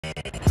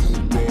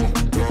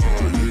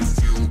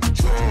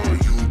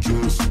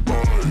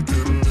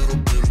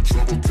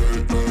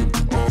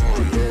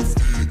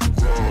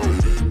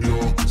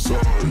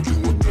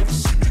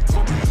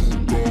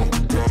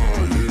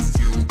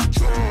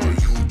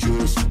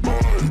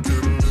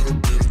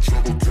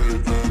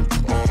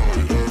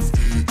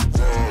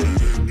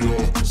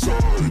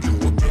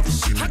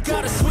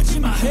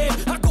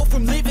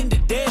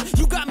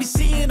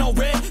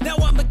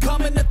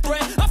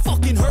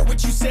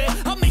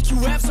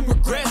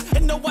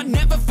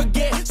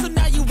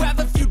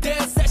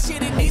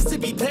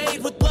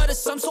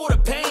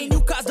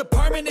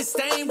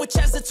Which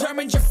has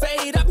determined your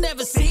fate. I've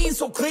never seen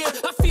so clear.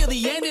 I feel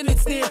the end and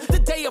it's near. The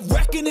day of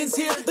reckoning's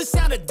here. The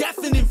sound of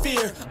deafening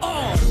fear. You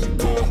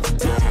won't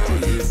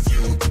die if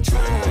you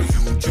try.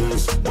 You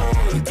just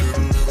might get a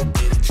little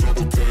bit of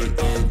trouble.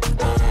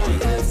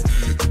 K-N-I-F-E,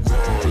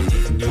 right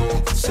in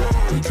your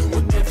side. You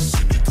will never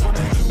see me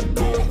coming. You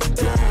won't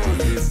die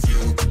if you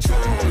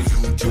try. You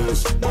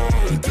just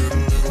might get a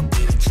little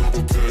bit of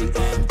trouble.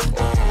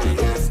 K-N-I-F-E,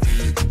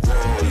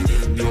 right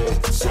in your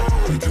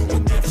side. You will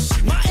never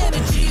see me. My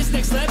energy is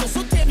next level,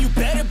 so damn you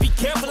better be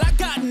careful. I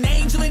got an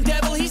angel and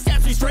devil, he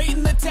stabs me straight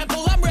in the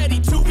temple. I'm ready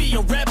to be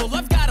a rebel,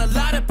 I've got a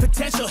lot of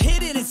potential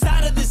hidden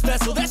inside of this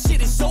vessel. That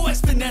shit is so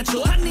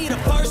exponential. I